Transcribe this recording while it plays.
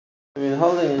We've been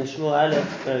holding in Shmuel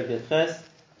Aleph, perek,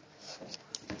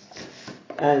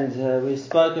 and we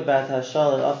spoke about how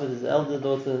Shaul had offered his elder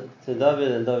daughter to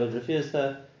David, and David refused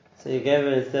her, so he gave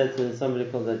her instead to somebody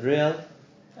called Adriel.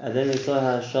 And then we saw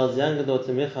how Shaul's younger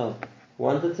daughter Michal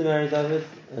wanted to marry David,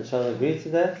 and Shaul agreed to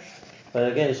that.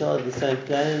 But again, Shaul had the same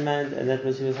plan in mind, and that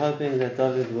was he was hoping that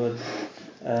David would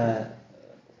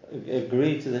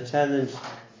agree to the challenge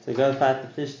to go fight the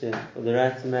Philistine for the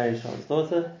right to marry Shaul's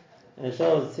daughter. And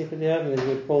Shaul was secretly hoping that he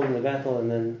would fall in the battle,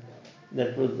 and then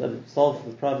that would solve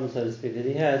the problem, so to speak, that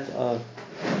he had of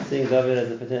seeing David as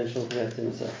a potential threat to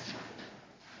himself.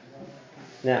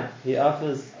 Now, he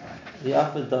offered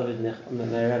David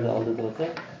marry the older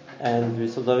daughter, and we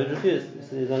saw David refused. He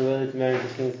said he's unwilling to marry the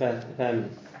king's family.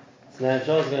 So now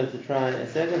Shaul is going to try a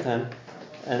second time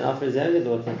and offer his younger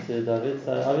daughter to David,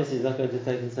 so obviously he's not going to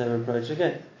take the same approach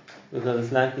again, because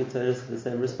it's likely to elicit the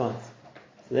same response.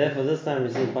 So therefore, this time we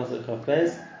see in Pasuk Chaf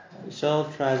Beis, Shaul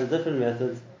tries a different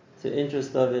method to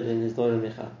interest David in his daughter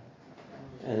Michal.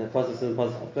 And the Pasuk says in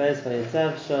Pasuk Chaf Beis,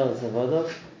 Vayitzav Shaul Savadov,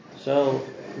 Shaul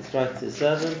instructs his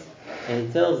servants, and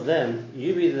he tells them,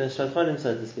 you be the Shadchanim,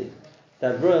 so to speak.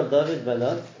 Dabru el David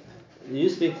Balot, you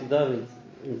speak to David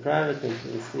in private and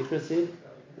in secrecy.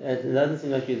 It doesn't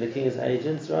seem like you're the king's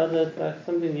agents, rather it's like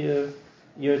something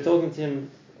you're talking to him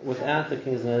without the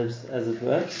king's knowledge, as it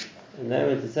were. And they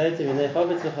were to say to him, the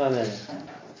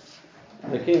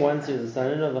king wants you as a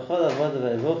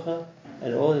son-in-law,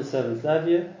 and all his servants love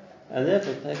you, and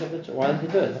therefore take up why don't you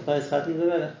do it?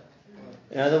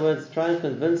 In other words, try and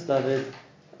convince David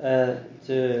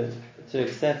to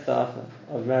accept the offer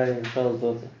of marrying Shaul's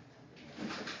daughter.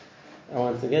 And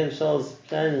once again, Shaul's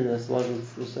plan in this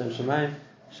wasn't L'Shem Shemaim.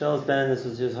 Shaul's plan in this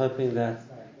was he was hoping that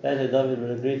later David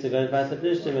would agree to go and fight the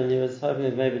Philistine, and he was hoping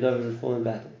that maybe David would fall in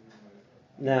battle.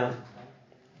 Now,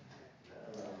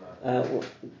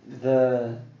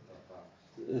 the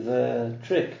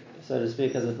trick, so to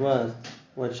speak, as it was,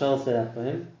 what Shaul set up for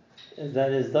him, is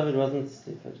that David wasn't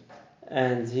stupid,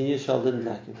 and he knew Shaul didn't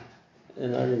like him.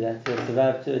 And not only that, he had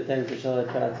survived 2 attempts where Shaul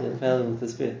had tried to impale him with the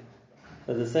spear.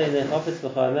 So the saying that Office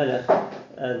B'chai Melech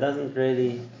doesn't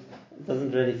really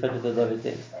fit with the David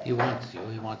thing. He wants you.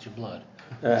 He wants your blood.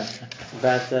 Right.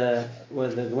 But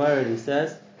what the Gemara already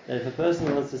says, that if a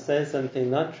person wants to say something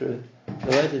not true,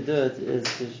 the way to do it is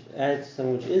to add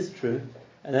something which is true,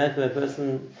 and that way a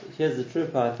person hears the true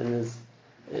part and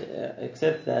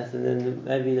accepts that, and then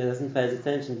maybe he doesn't pay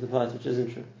attention to the part which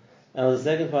isn't true. And the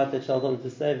second part that Shaul told him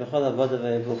to say, that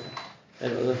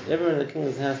everyone in the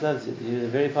king's house loves you. You're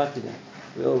very popular.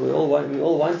 We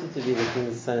all wanted to be the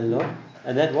king's son-in-law,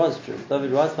 and that was true.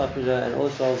 David was popular, and all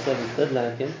Shaul's servants did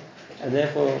like him, and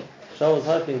therefore Shaul was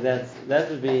hoping that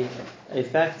would be a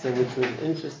factor which would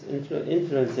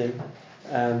influence him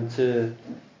to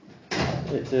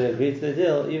agree to the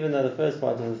deal, even though the first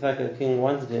part of the fact that the king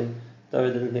wanted him,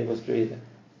 David didn't think was true either.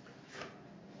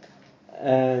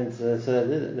 And so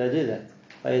they do that.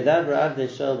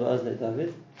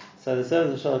 So the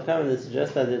servants of Shaul come and they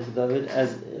suggest that to David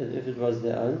as if it was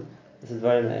their own. This is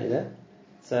very ma'ila.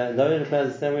 So David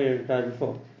replies the same way he replied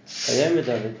before.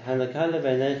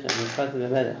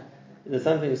 Is there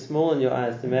something small in your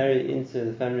eyes to marry into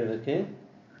the family of a king?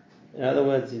 In other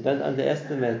words, you don't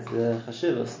underestimate the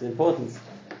chashivos, the importance,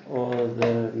 or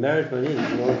the merit one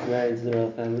needs in order to marry into the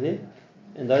royal family.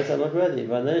 And those are not worthy.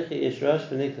 I'm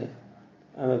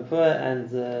a poor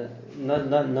and not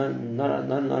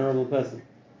an honorable person.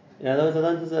 In other words, I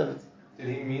don't deserve it. Did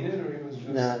he mean it, or he was just...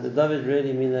 No, did David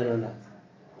really mean that or not?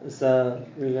 So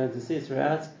we're going to see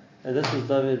throughout that this was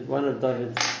one of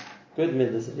David's good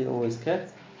midas that he always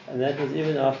kept, and that was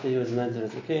even after he was anointed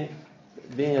as a king.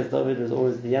 Being as David was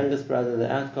always the youngest brother,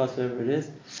 the outcast, whoever it is,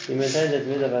 he maintained that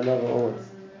midah of love always.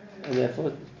 And therefore,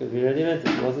 it could be really meant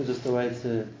it wasn't just a way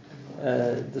to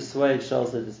dissuade Shaul,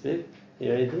 so to speak. He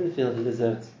really didn't feel he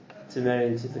deserved to marry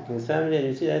into the king's family, and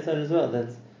you see later on as well that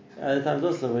other times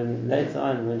also when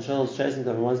Shaul's chasing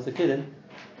David and wants to kill him,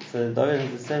 so David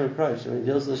has the same approach. When he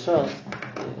deals with Shaul,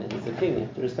 he's a king, you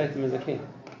have to respect him as a king.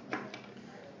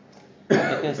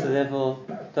 Okay, so therefore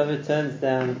David turns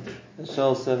down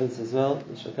Shaul's servants as well,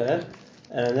 and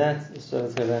on that the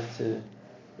servants go back to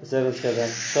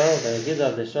Shaul, they give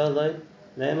up the Shaul,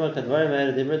 Ne'emar kadvarim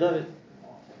ha'ele dibra David.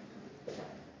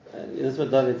 This is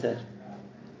what David said.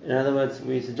 In other words,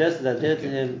 we suggested that idea to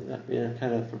him,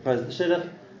 kind of proposed the shidduch,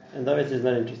 and David says he's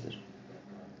not interested.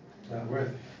 Not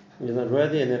worthy. He's not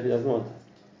worthy, and therefore he doesn't want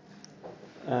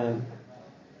it.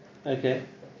 Okay.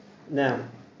 Now,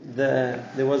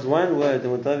 there was one word that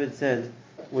what David said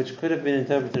which could have been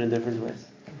interpreted in different ways.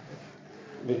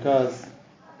 Because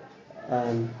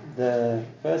the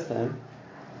first time,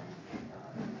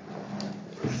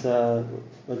 So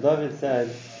what David said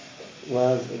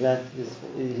was that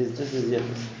he's just as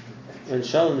yifus. When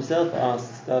Shaul himself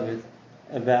asked David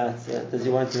about does he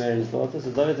want to marry his daughter,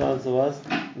 so David's answer was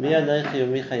Mi anochi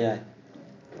u'mi chayai.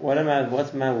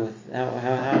 What's my worth? How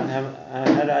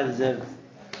do I deserve it?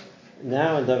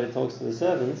 Now when David talks to the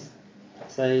servants,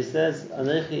 so he says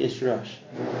anochi ish rosh.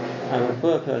 I'm a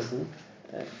poor person.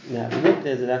 Now look,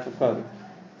 there's a lack of COVID.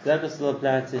 That was still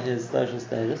applied to his social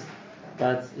status,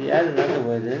 but he added another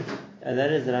word in, and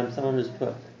that is that I'm someone who's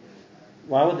poor.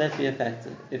 Why would that be a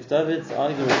factor? If David's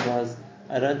argument was,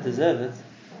 I don't deserve it,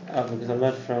 because I'm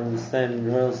not from the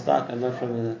same royal stock, I'm not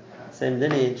from the same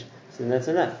lineage, so that's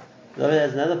enough. David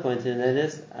has another point here, and that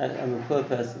is, I'm a poor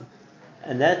person.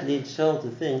 And that leads Shaul to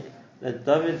think that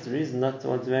David's reason not to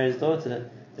want to marry his daughter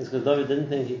is because David didn't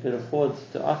think he could afford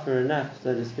to offer enough,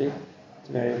 so to speak,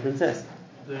 to marry a princess.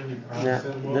 Now,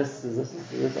 this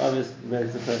obviously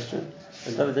begs the question.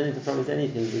 And David didn't need to promise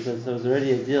anything because there was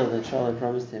already a deal that Shaul had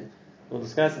promised him. We'll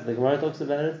discuss it. The Gemara talks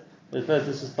about it, but first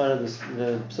this is part of the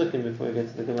psukim before we get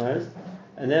to the Gemaras.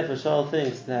 And therefore Shaul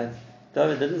thinks that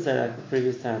David didn't say like the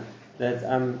previous time that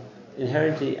I'm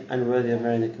inherently unworthy of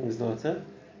marrying the king's daughter.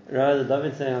 Rather,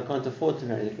 David's saying I can't afford to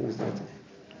marry the king's daughter.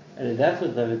 And if that's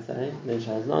what David's saying, then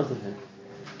Shaul's an answer for him.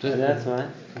 And that's why.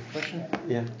 Question?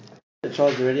 Yeah.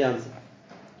 Shaul's already answered.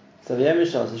 So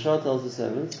Michal, so Shaul tells the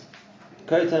servants,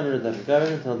 go and tell David,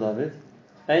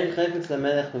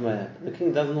 the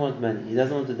king doesn't want money, he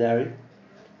doesn't want a dowry.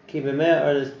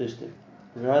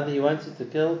 Rather, he wants you to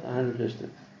kill 100 Plishtim.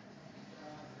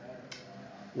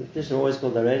 The Plishtim are always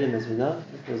called Aredim, as we know,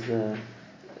 because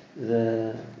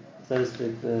the so to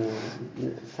speak, the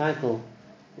title,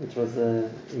 which was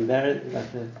embarrassed,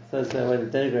 like so to say, a way of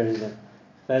denigrating them.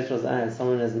 First was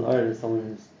someone as an Ored, someone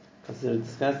who's considered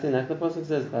disgusting. Like the Pasuk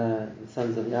says, the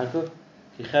sons of Yaakov,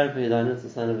 it's the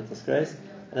son of a disgrace.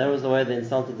 And that was the way they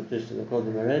insulted the Plishtim. They called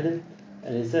them Aredim.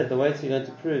 And he said, the way you're going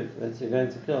to prove that you're going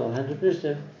to kill 100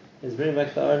 Plishtim is bring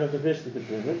back the order of the Plishtim to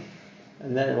prove it.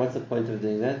 And then, what's the point of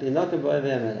doing that?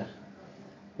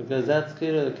 Because that's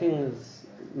clear, the king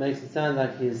makes it sound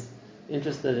like he's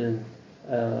interested in,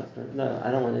 no,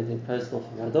 I don't want anything personal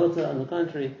for my daughter. On the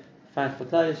contrary, fight for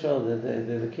Klal Yisrael,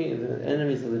 the king, the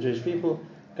enemies of the Jewish people,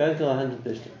 go and kill 100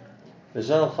 Plishtim. The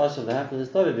Shaul Chashav that happened is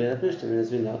David being a Plishtim, and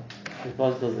as we know, the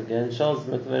Pasuk again, Shaul's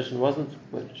motivation wasn't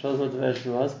good. Shaul's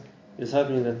motivation was, he was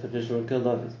hoping that the Plishtim would kill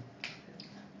David.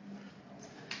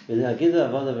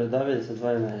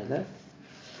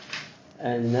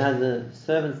 And now the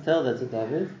servants tell that to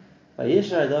David,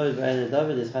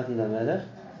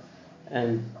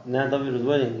 and now David was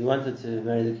willing, he wanted to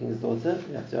marry the king's daughter.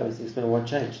 You have to obviously explain what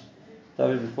changed.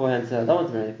 David beforehand said, I don't want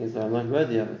to marry the king's daughter, I'm not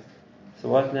worthy of it. So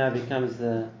what now becomes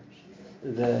the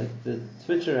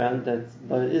switch around that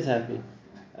David is happy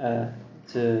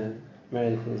to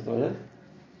marry the king's daughter?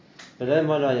 But it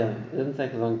didn't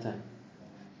take a long time.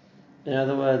 In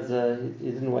other words,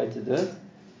 he didn't wait to do it.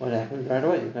 What happened? Right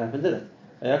away, he got up and did it.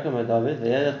 So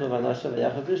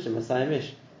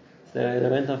they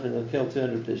went off and killed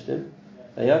 200 Plishtim.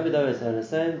 And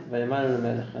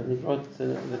he brought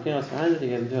the king was 100, he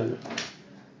gave him 200.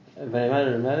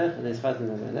 And he's fighting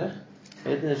the Melech.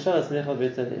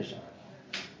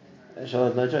 Shaul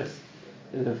had no choice.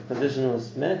 The condition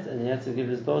was met, and he had to give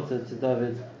his daughter to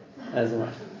David as a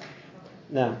wife.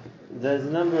 Now, there's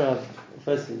a number of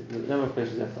questions you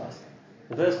have to ask.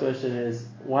 The first question is,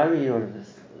 why we need all of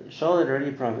this? Shaul had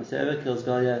already promised, whoever kills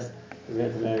Goliath is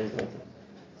going to marry his daughter.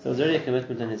 So there's already a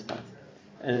commitment on his part.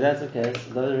 And if that's the case,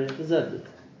 David already deserved it.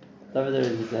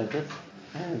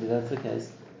 And if that's the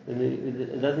case, then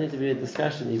it doesn't need to be a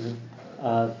discussion even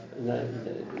of,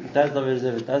 does David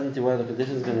deserve it? Doesn't he, what the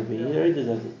condition is going to be? He already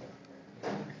deserves it.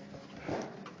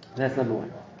 That's number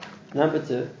one. Number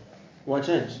two, what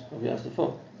changed? What we asked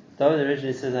before. David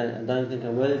originally says, I don't think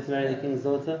I'm worthy to marry the king's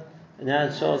daughter. And now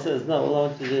Shaul says, no, all I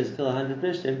want to do is kill 100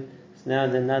 Plishtim. So now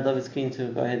David's keen to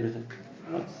go ahead with it.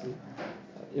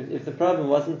 If the problem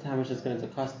wasn't how much it's going to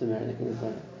cost to marry the king's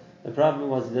daughter, the problem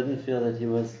was he didn't feel that he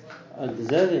was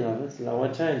deserving of it. So now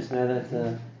what changed? Now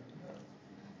that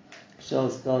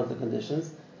Shaul spelled the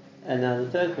conditions. And now the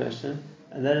third question,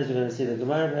 and that is we're going to see the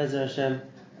Gemara Be'ezer Hashem,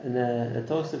 and it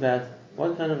talks about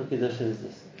what kind of a Kiddushin is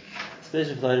this.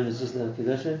 Especially if the item is just not a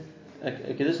Kiddushin. A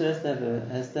Kiddushin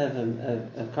has to have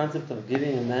a concept of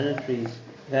giving a monetary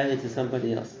value to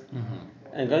somebody else. Mm-hmm.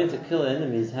 And going to kill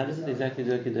enemies, how does it exactly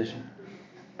do a Kiddushin?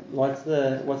 What's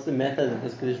the method that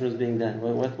this Kiddushin was being done?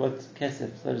 What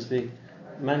kesef, so to speak,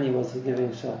 money was he giving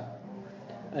Shaul?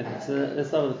 Okay, so let's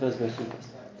start with the first question first.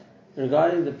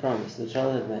 Regarding the promise that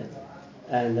Shaul had made,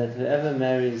 and that whoever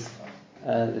marries,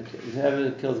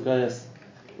 whoever kills Goliath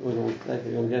will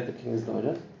get the king's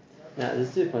daughter. Now,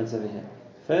 there's 2 points over here.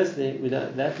 Firstly,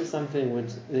 that is something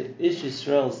which the Ish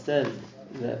Yisrael said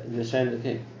the shame the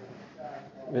king.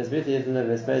 That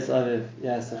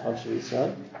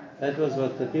was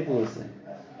what the people were saying.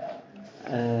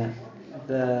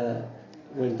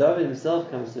 When David himself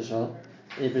comes to Shaul,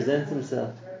 he presents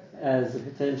himself as a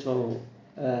potential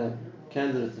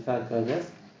candidate to fight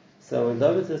Goliath. So when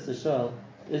David says to Shaul,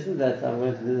 isn't that I'm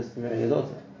going to do this to marry your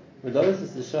daughter? When David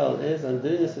says to Shaul is, I'm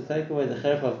doing this to take away the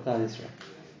cherpa of Klal Yisrael.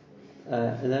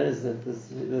 And that is that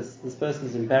this person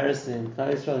is embarrassing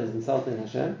Klal Yisrael, he's insulting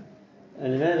Hashem,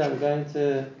 and in that I'm going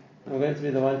to be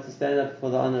the one to stand up for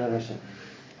the honor of Hashem.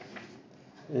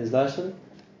 In his Lashon,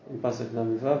 in Pasuk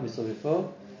Namivav, we saw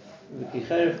before,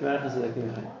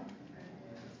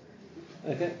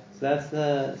 okay,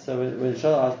 so when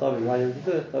Shaul asked David why he wanted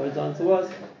to do it, David's answer was,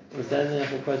 we're standing up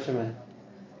for Kvod Shemai.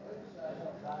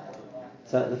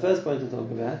 So the first point to talk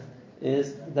about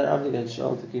is that obligates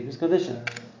Shaul to keep his condition.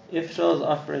 If Shaul is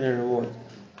offering a reward,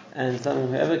 and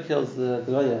whoever kills the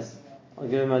Goliath, I'll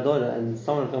give him my daughter, and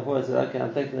someone will come forward and say, okay,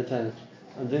 I'm taking the challenge,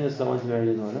 I'm doing this because I want to marry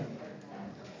your daughter,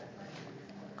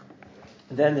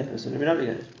 then the person will be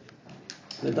obligated.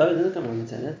 But David didn't come along and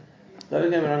say that.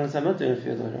 David came along and said, I'm not doing it for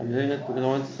your daughter, I'm doing it because I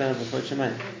want to stand up for Kvod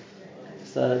Shemai.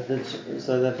 So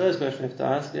the first question we have to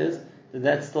ask is, did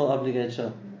that still obligate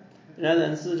Shaul?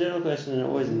 And this is a general question and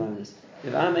always in mind is,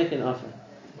 if I make an offer,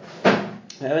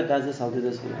 whoever does this, I'll do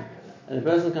this for you. And the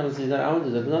person comes and says, I want to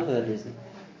do it, but not for that reason.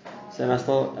 So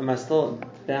am I still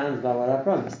bound by what I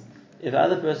promised? If the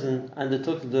other person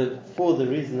undertook to do it for the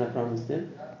reason I promised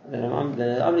him, then it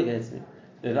obligates me.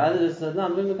 If the other person says, no,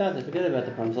 I'm doing without it, forget about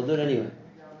the promise, I'll do it anyway.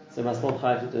 So am I still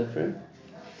chayav to do it for him?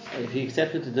 If he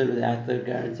accepted to do it without the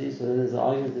guarantee, so then there's an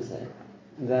argument to say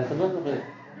that I'm not going to.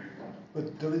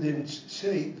 But David didn't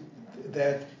say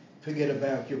that, forget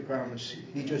about your promise.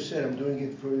 He just said, I'm doing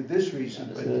it for this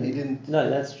reason, but he didn't. No,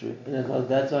 that's true. And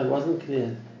that's why it wasn't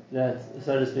clear that,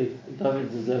 so to speak, David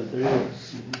deserved the reward.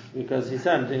 Because he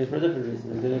said, I'm doing it for a different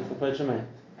reason. I'm doing it for Kvod Shemai.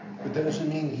 But that doesn't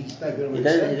mean he's not going to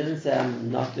He didn't say,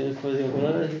 I'm not doing it for the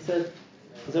whatever. He said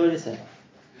what he said.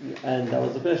 And that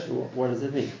was the question, what does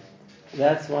it mean?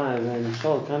 That's why when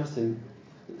Shaul comes to him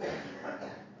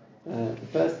the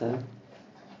first time,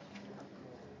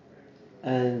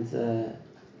 and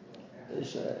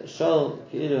Shaul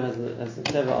Ki'ilu has a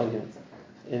clever argument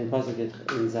in Pasuk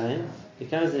in Zion. He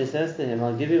comes and he says to him,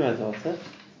 I'll give you my daughter,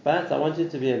 but I want you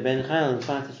to be a Ben Chayil and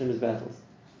fight Hashem's battles.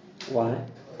 Why?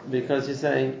 Because you're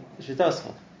saying,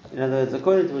 Shitoscha. In other words,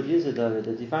 according to what you said, David,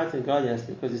 that you fight in Goliath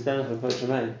because you're standing for Kvod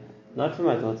Shemai, not for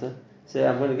my daughter. Say,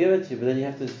 I'm going to give it to you, but then you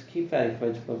have to keep fighting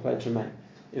for Kvod Shemai.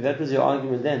 If that was your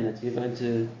argument then, that you're going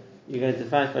to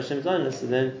fight for Hashem's honor, so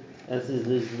then that is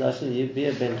you be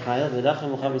a Ben Chayil,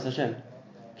 v'dachem u'chabas Hashem.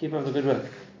 Keep up the good work.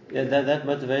 Yeah, that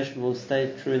motivation will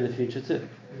stay true in the future too.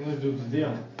 You're going to do the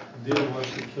deal. The deal was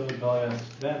to kill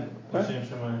Goliath, then Hashem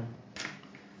Shemayim.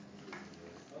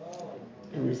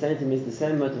 And you're saying to me it's the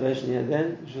same motivation you had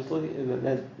then,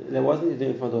 that wasn't you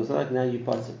doing it for those, so like now you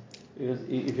part it. Because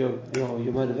if your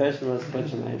motivation was Kvod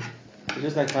Shemai, it's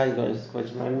just like fighting God is Kvod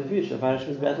Shemai in the future. Fight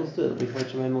Hashem's battles too, it'll be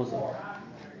Kvod Shemai also.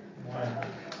 Why?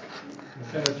 You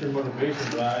said that's your motivation,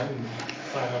 but I didn't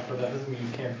sign up for that. Doesn't mean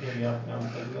you can't pay me up now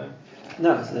because of that.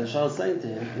 No, so then Shaul's saying to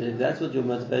him, if that's what your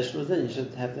motivation was then, you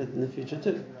should have that in the future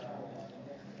too.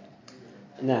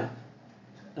 Now,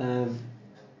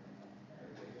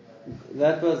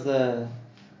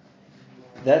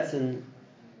 that's in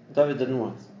David didn't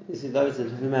want. You see, David said,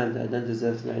 "Who man I don't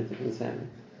deserve to marry the king's family."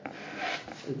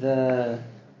 The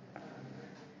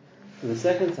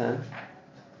second time,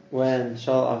 when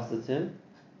Shaul asked it him,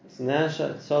 so now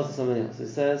Shaul says something else. He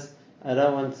says,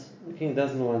 the king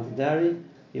doesn't want a dowry,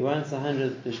 he wants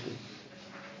 100 pishtim.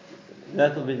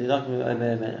 That will be the document of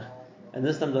Abay. And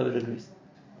this time David agrees.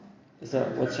 So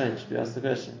what's changed? We asked the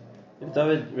question. If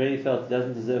David really felt he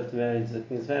doesn't deserve to marry into the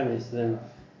king's family, so then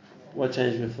what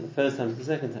changed from the first time to the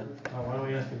second time? Why don't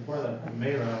we ask before that?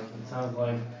 Meira, it sounds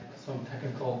like some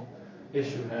technical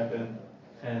issue happened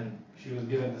and she was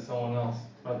given to someone else.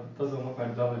 But it doesn't look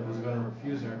like David was going to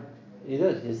refuse her. He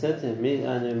did. He said to him,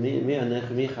 Yeah, and the next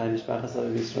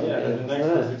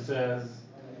verse it says,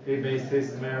 he based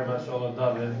his Meira Bashol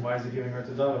David. Why is he giving her to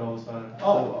David all of a sudden?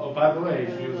 Oh, by the way,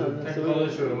 she was a technical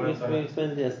issue. We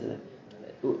explained it yesterday.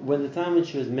 When the time when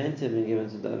she was meant to have been given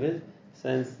to David,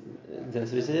 since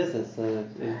that's what we said yesterday,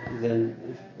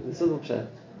 then the simple pshat,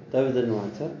 David didn't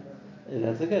want her. If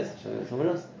that's the case, she'll get someone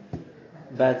else.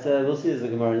 But we'll see as the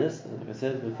Gemara in this. Like I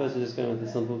said, but first we're just going with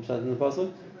the simple pshat in the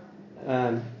pasuk.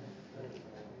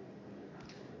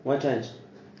 What changed?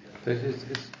 But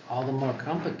it's all the more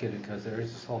complicated because there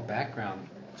is this whole background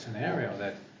scenario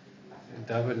that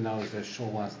David knows that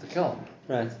Shmuel wants to kill him.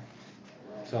 Right.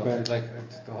 So Right.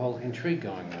 it's the whole intrigue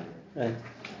going on. Right.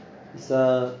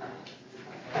 So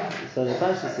the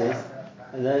Pasha says,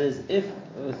 and that is if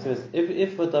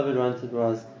what David wanted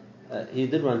was he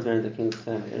did want to marry the king's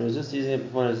family, and was just using it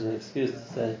before as an excuse to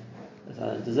say that I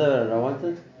don't deserve it, I want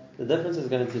it. The difference is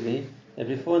going to be that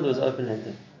before it was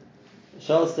open-handed.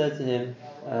 Shaul said to him,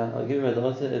 "I'll give you my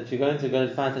daughter if you're going to go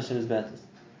and fight Hashem's battles."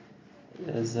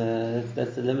 That's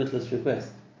a limitless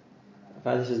request.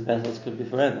 Fight Hashem's battles could be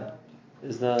forever.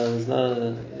 There's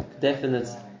no definite,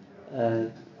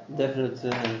 so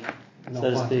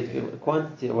to speak,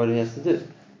 quantity of what he has to do.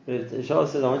 But if Shaul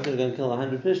says, "I want you to go and kill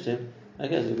 100 Plishtim,"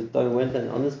 okay, so David went and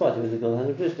on the spot he went to kill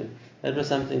 100 Plishtim. That was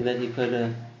something that he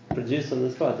could produce on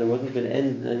the spot. There wasn't an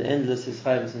endless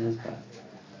hischayvus on his part.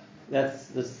 That's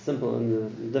the simple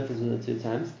and the difference in the two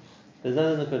times. There's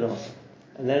another look also.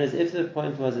 And that is if the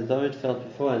point was that David felt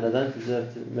beforehand, I don't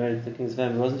deserve to marry the king's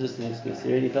family, it wasn't just an excuse,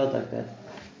 he really felt like that.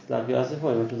 It's like we asked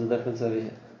before, what was the difference over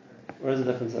here? What is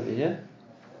the difference over here?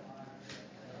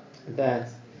 That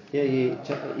here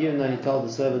even though he told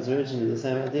the servants originally the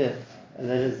same idea, and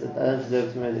that is that I don't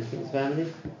deserve to marry the king's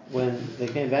family, when they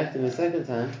came back to him the second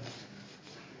time,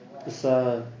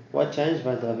 so what changed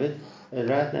by David?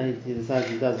 Right now he decides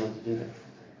he does want to do that.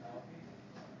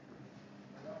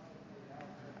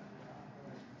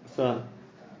 So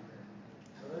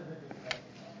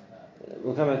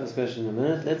we'll come back to this question in a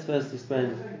minute. Let's first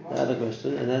explain the other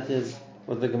question, and that is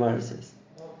what the Gemara says.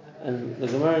 And the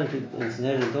Gemara in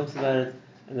Sanhedrin talks about it,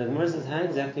 and the Gemara says how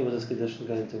exactly was this Kiddushin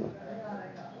going to work?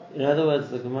 In other words,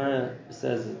 the Gemara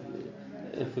says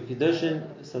if for Kiddushin,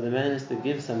 so the man has to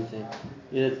give something,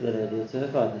 either to the lady or to her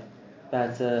father.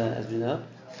 But as we know,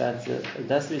 it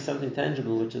has to be something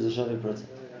tangible, which is a Shaveh Protah.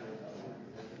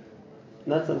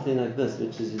 Not something like this,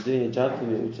 which is you're doing a job for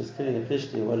me, which is killing a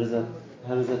Plishti.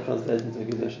 How does that translate into a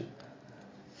Kiddushin?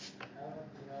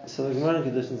 So the Gemara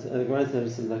in Kiddushin, the Gemara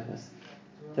says like this,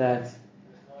 that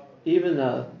even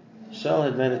though Shaul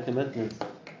had made a commitment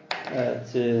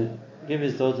to give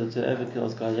his daughter to whoever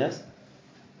kills Goliath,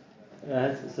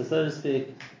 right? So to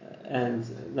speak, and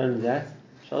not only that,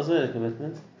 Shaul's made a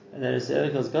commitment, and that is whoever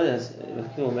kills Goliath, the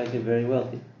king will make him very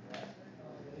wealthy.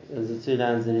 Those are two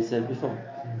lines that he said before.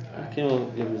 The king will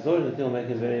give his daughter, the king will make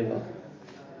him very wealthy.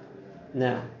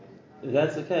 Now, if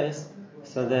that's the case,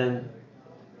 so then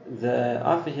the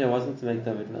offer here wasn't to make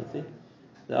David wealthy.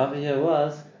 The offer here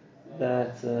was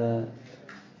that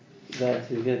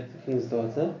you get the king's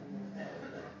daughter,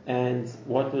 and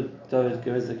what would David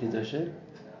give as a Kiddushin?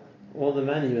 All the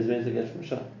money he was meant to get from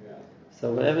Shaul.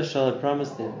 So whatever Shaul had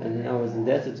promised him, and I was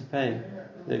indebted to pay him,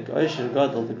 the Oisher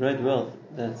Gadol, the great wealth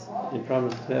that he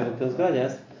promised to whoever kills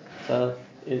Goliath, so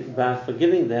by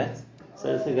forgiving that,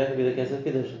 so it's going to be the case of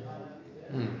Kiddushin,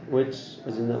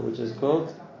 which is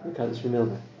called Kaddish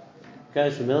Milva.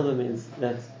 Kaddish Milva means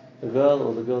that the girl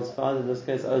or the girl's father, in this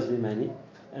case, owes me money,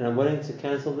 and I'm willing to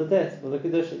cancel the debt for the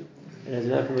Kiddushin. And as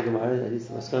you know from the Gemara, that is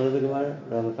the Maskon of the Gemara,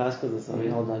 Rabbi Pascal, the Sami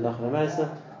hold Halach Ramaisa,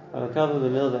 Avakabel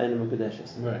b'Milva Einu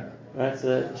Mekudeshes. Right.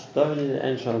 So David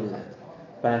and Shaul did that.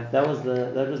 But that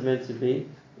was meant to be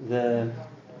the.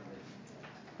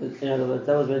 In other words,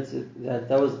 that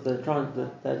was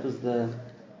the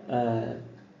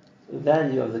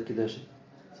value of the Kiddushin.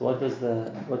 So what was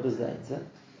the answer?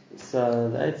 So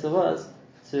the answer was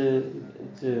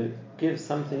to give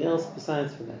something else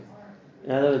besides for that.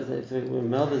 In other words, if the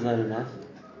milva is not enough,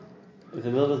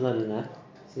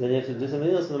 so then you have to do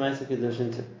something else for the Ma'aseh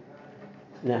Kiddushin too.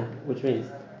 Now, which means,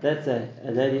 let's say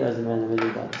a lady owes a man $1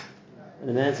 million, and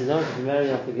the man says, "No, if you marry,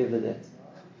 I'll forgive the debt."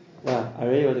 Well, I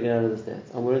really want to get out of this debt.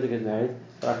 I'm willing to get married,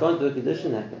 but I can't do a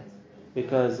Kiddushin like that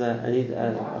because I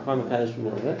can't make Kaddish from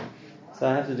Milva. So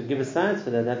I have to give a science for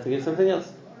that. I have to give something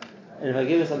else. And if I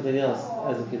give her something else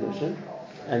as a Kiddushin,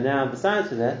 and now besides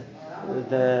for that,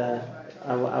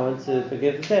 I want to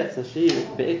forgive the debt. So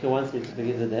Be'ikah wants me to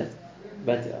forgive the debt,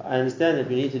 but I understand that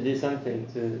we need to do something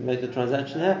to make the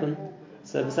transaction happen.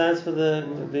 So besides for the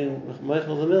being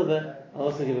Michal the Milva, I'll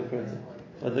also give a protah.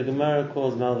 What the Gemara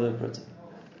calls Malva a protah.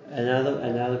 And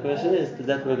now the question is, did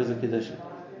that work as a Kiddushin?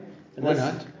 Why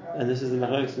not? And this is the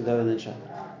Machlokes from David and Shaul.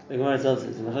 The Gemara tells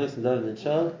us the Machlokes from David and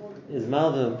Shaul is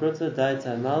Malva protah,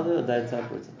 Daita Malva, or Daita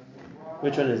protah.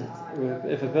 Which one is it?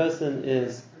 If a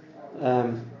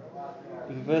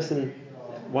person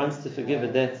wants to forgive a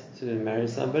debt to marry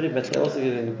somebody, but they're also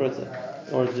giving a protah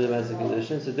in order to do the Ma'aseh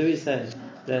Kiddushin, so do we say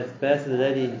that perhaps the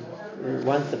lady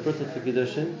wants the protah for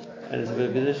Kiddushin, and it's a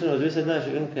good Kiddushin, or do we say no,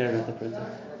 she doesn't care about the protah?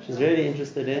 She's really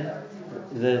interested in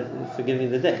the forgiving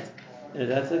the debt. And if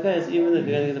that's the case, even if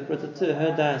you're going to get the protah too,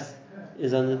 her das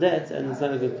is on the debt, and it's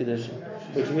not a good Kiddushin.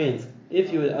 Which means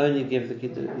If you would only give the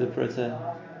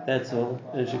pruta, that's all,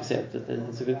 and she accepts it, then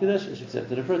it's a good kiddush, and she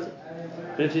accepted a pruta.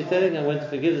 But if she's telling, I'm going to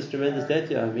forgive this tremendous debt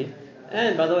you owe me,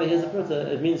 and by the way, here's a pruta,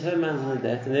 it means her man's in the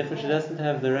debt, and therefore she doesn't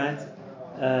have the right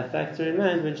factor in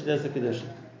mind when she does the kiddush.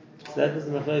 So that was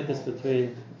the machlokes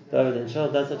between David and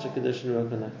Shaul. Does such a kiddush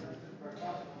work or not?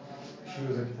 She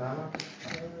was a katana.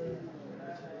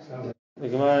 The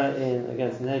Gemara in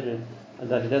Sanhedrin,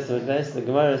 the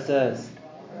Gemara says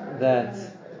that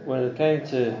when it came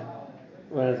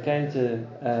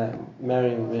to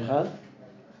marrying Michal,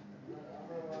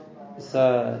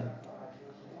 so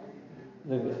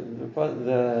the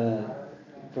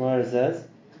Gemara says,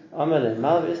 "Amalei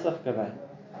malv islach gabay,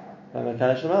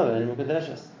 v'makalish malv and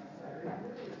mukadeshas."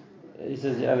 He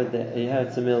says you have a debt, you have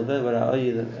a milva, but I owe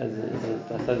you as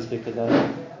so to speak a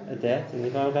debt, and you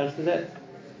can't makalish the debt.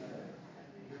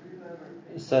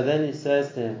 So then he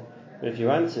says to him, but if you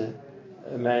want to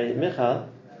marry Michal,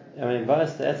 bring me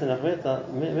 100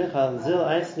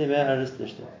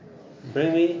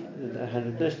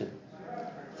 plishtim.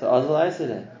 So Azal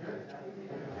Aisile.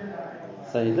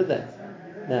 So he did that.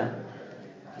 Now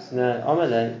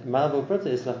Amalei Malbu Pruta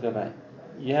Islach Gabay.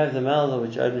 You have the malva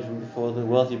which you owed me from before, the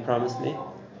wealth you promised me,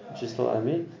 which you still owe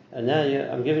me, and now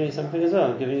I'm giving you something as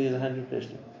well. I'm giving you 100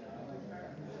 plishtim.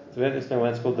 So we have to explain why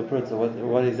it's called the pruta.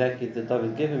 What exactly did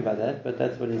David give him by that? But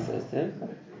that's what he says to him.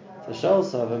 So Shaul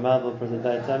saw a malva pruta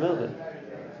daita milva.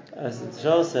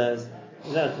 Shaul says,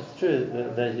 it's true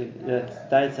that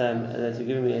you're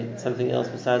giving me something else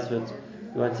besides what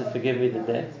you want to forgive me the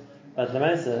debt. But the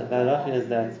Maisa, the halacha is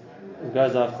that it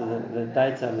goes after the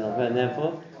daita milva, and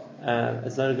therefore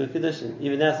it's not a good condition.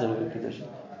 Even now, it's not a good condition.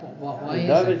 Why is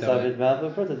David it? David malva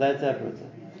pruta daita pruta.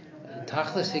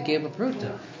 Tachlis, he gave a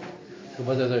pruta. So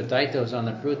whether the daita was on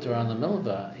the pruta or on the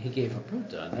milva, he gave a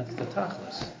pruta, and that's the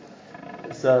tachlis.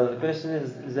 So the question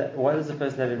is that what does the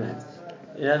person have in mind?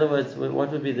 In other words,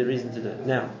 what would be the reason to do it?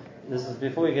 Now, this is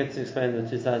before we get to explain the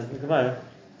two sides of the Gemara.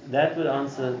 That would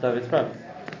answer David's problem.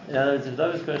 In other words, if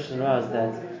David's question was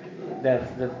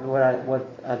what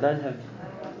I don't have,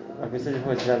 like we said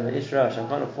before, it's about the Ishrash, I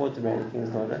can't afford to marry the king's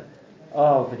daughter.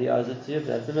 Oh, but he owes it to you, but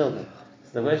that's a milva.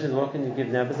 So the question is, what can you give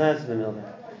now besides the milva?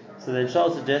 So then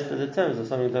Shaul suggested the terms of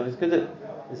something David could do.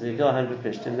 So you kill 100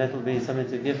 plishtim, that will be something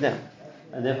to give now.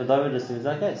 And therefore David assumes,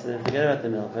 okay, so then forget about the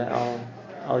milva.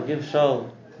 I'll give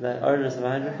Shaul the onus of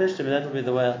 100 plishtim, and that will be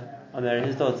the way I'll marry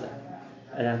his daughter.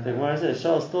 And after the Gemara says,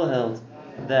 Shaul still held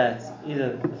that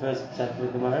either the first chapter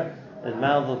of the Gemara, that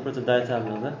Malvil put a daita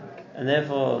milva, and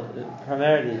therefore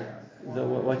primarily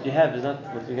what you have is not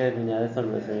what you gave me now, that's not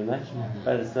worth very much,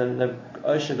 but it's the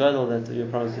Osha Gadol that you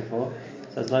promised before,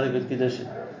 so it's not a good condition.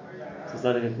 So it's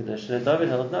not a good condition. And David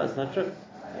held, no, it's not true.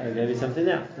 I gave you something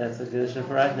now. That's a condition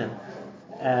for right now.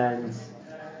 And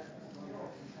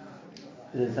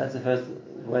that's the first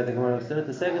way the Gemara looks at it.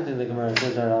 The second thing the Gemara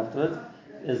says right afterwards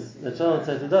is that Shaul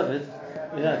said to David,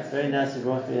 it's very nice you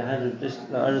brought me the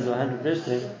owners of 100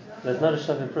 plishtim, but it's not a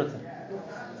shofet pruta.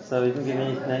 So we didn't give me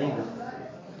anything now either.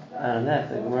 And that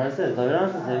the Gemara says, David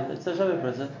answers him, it's a shofet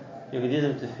pruta. You could use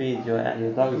them to feed your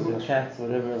dogs, your cats,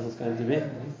 whatever else it's going to be.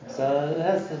 So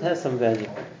it has some value.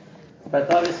 But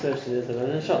the obvious question is about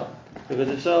Shaul. Because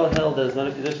if Shaul held that it's not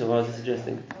a condition, what was he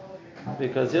suggesting?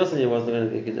 Because he also knew it wasn't going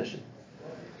to be a condition.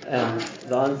 And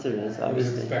the answer is,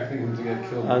 obviously, he was expecting him to get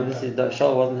killed. Obviously,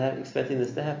 Shaul wasn't expecting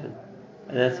this to happen.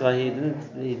 And that's why he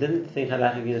didn't think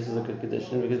halakhic this was a good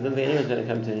condition, because he didn't think anyone was going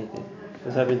to come to anything. He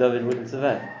was hoping David wouldn't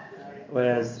survive.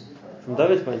 Whereas, from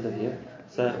David's point of view,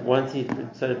 so once he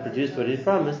sort of produced what he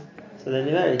promised, so then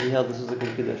he held this was a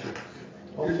good condition.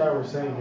 All the time we're saying